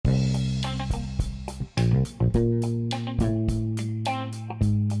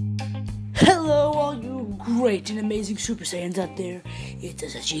Hello, all you great and amazing Super Saiyans out there. It's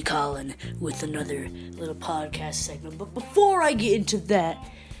SSG Colin with another little podcast segment. But before I get into that,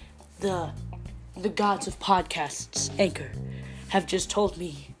 the gods of podcasts, Anchor, have just told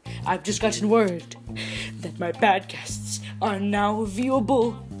me, I've just gotten word that my podcasts are now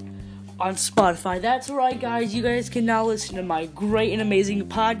viewable on Spotify. That's right, guys. You guys can now listen to my great and amazing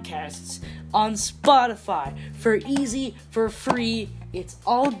podcasts on Spotify for easy, for free. It's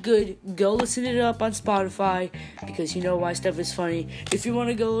all good. Go listen it up on Spotify because you know my stuff is funny. If you want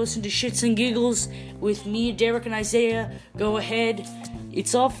to go listen to Shits and Giggles with me, Derek, and Isaiah, go ahead.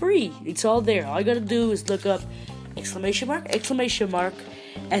 It's all free. It's all there. All you gotta do is look up !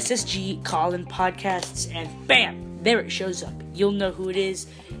 SSG Colin Podcasts, and bam! There it shows up. You'll know who it is.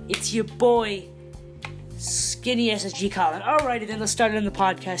 It's your boy, Skinny SSG Colin. Alrighty then, let's start on the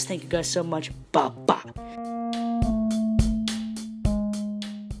podcast. Thank you guys so much. Bye-bye.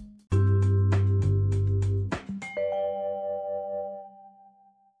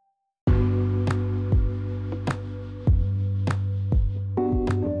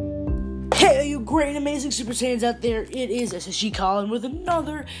 Hey, you great and amazing Super Saiyans out there. It is SSG Colin with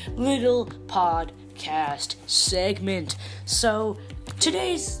another little podcast segment. So,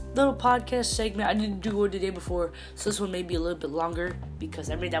 today's little podcast segment, I didn't do one the day before, so this one may be a little bit longer because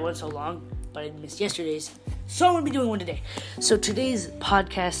I made that one so long, but I missed yesterday's. So I'm going to be doing one today. So today's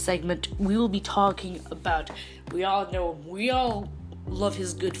podcast segment, we will be talking about, we all know him, we all love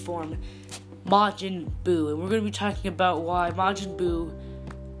his good form, Majin Buu. And we're going to be talking about why Majin Buu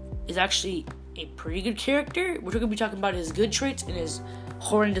is actually a pretty good character. We're going to be talking about his good traits and his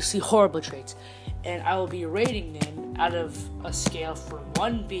horrendously horrible traits. And I will be rating them out of a scale from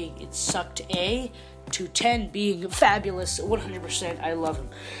 1 being it sucked A to 10 being fabulous, 100%, I love him.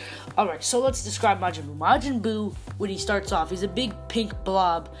 Alright, so let's describe Majin Buu. Majin Buu, when he starts off, he's a big pink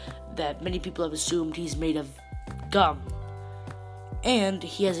blob that many people have assumed he's made of gum. And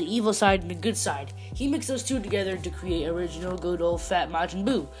he has an evil side and a good side. He mixed those two together to create original good old fat Majin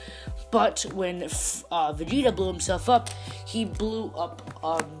Buu. But when Vegeta blew himself up, he blew up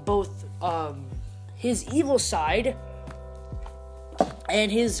both his evil side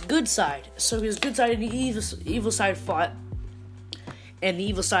and his good side. So his good side and the evil side fought, and the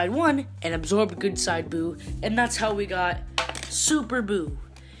evil side won and absorbed good side Buu, and that's how we got Super Buu.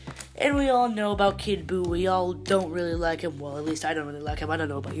 And we all know about Kid Buu. We all don't really like him. Well, at least I don't really like him. I don't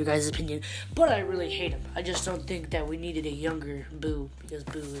know about your guys' opinion, but I really hate him. I just don't think that we needed a younger Buu,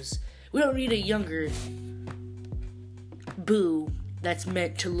 because we don't need a younger Buu that's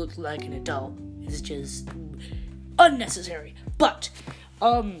meant to look like an adult. It's just unnecessary. But,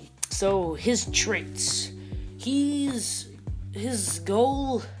 so his traits. His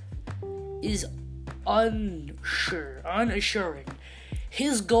goal is unassuring.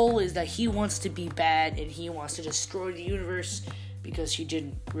 His goal is that he wants to be bad and he wants to destroy the universe because he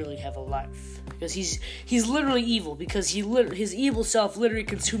didn't really have a life. Because he's literally evil. Because his evil self literally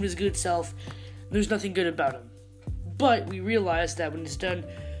consumed his good self. There's nothing good about him. But we realize that when it's done,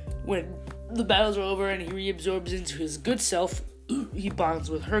 when the battles are over and he reabsorbs into his good self, he bonds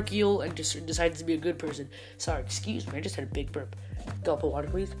with Hercule and just decides to be a good person. Sorry, excuse me, I just had a big burp. Gulp of water,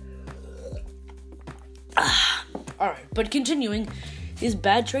 please. Alright, but continuing, his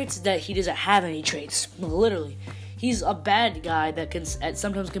bad traits is that he doesn't have any traits. Literally. He's a bad guy that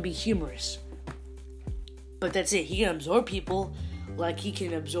sometimes can be humorous. But that's it. He can absorb people. Like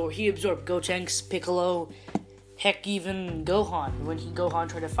he absorbed Gotenks, Piccolo, heck, even Gohan. When Gohan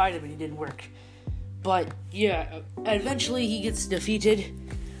tried to fight him and he didn't work. But, yeah, eventually he gets defeated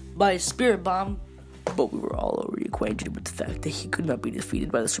by a Spirit Bomb. But we were all already acquainted with the fact that he could not be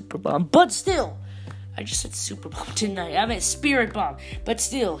defeated by the Super Bomb. But still, I just said Super Bomb, didn't I? I meant Spirit Bomb. But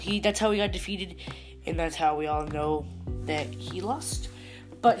still, that's how he got defeated. And that's how we all know that he lost.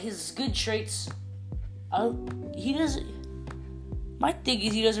 But his good traits, my thing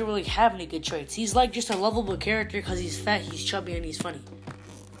is he doesn't really have any good traits. He's like just a lovable character because he's fat, he's chubby, and he's funny.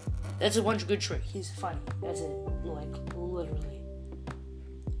 That's one good trait. He's funny. That's it. Like, literally.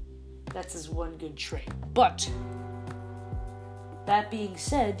 That's his one good trait. But, that being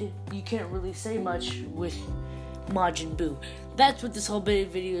said, you can't really say much with Majin Buu. That's what this whole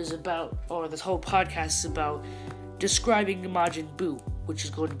video is about, or this whole podcast is about, describing Majin Buu, which is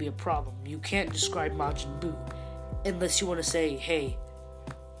going to be a problem. You can't describe Majin Buu unless you want to say, hey,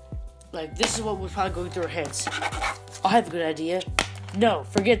 like, this is what we're probably going through our heads. I have a good idea. No,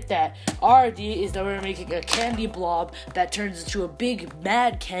 forget that. Our idea is that we're making a candy blob that turns into a big,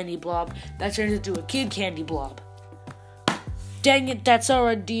 mad candy blob that turns into a kid candy blob. Dang it, that's our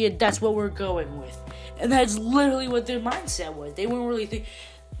idea. That's what we're going with. And that's literally what their mindset was. They weren't really think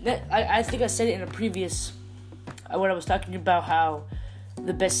that. I think I said it in a previous when I was talking about how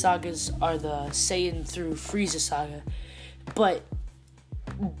the best sagas are the Saiyan through Frieza saga, but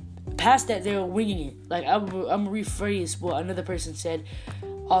past that they were winging it. Like I'm gonna rephrase what another person said.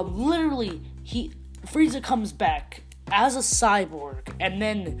 Literally, Frieza comes back as a cyborg, and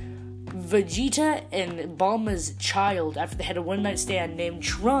then Vegeta and Bulma's child, after they had a one-night stand named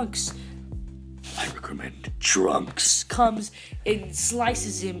Trunks, I recommend Trunks, comes and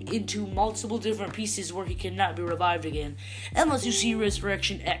slices him into multiple different pieces where he cannot be revived again. Unless you see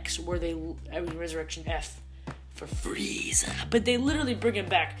Resurrection X, Resurrection F for Frieza. But they literally bring him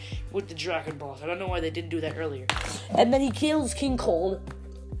back with the Dragon Balls. I don't know why they didn't do that earlier. And then he kills King Cold.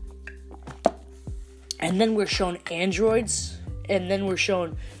 And then we're shown androids. And then we're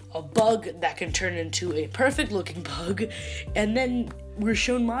shown a bug that can turn into a perfect looking bug. And then we're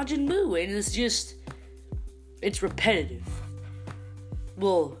shown Majin Buu, and it's repetitive.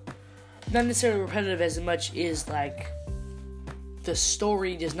 Well, not necessarily repetitive as much as, like, the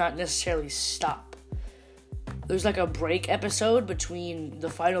story does not necessarily stop. There's, like, a break episode between the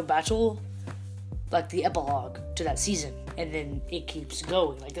final battle, like, the epilogue to that season, and then it keeps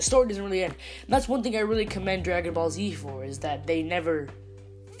going. Like, the story doesn't really end. And that's one thing I really commend Dragon Ball Z for, is that they never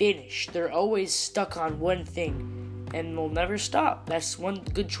finish. They're always stuck on one thing, and will never stop. That's one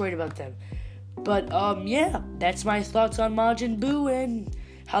good trait about them. But, yeah, that's my thoughts on Majin Buu and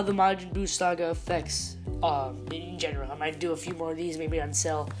how the Majin Buu saga affects, in general. I might do a few more of these, maybe on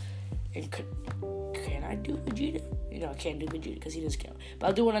Cell. And can I do Vegeta? No, I can't do Vegeta because he doesn't count. But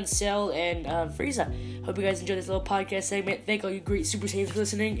I'll do one on Cell and, Frieza. Hope you guys enjoyed this little podcast segment. Thank all you great Super Saiyans for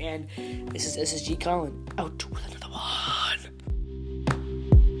listening, and this is SSG Colin, out with another one.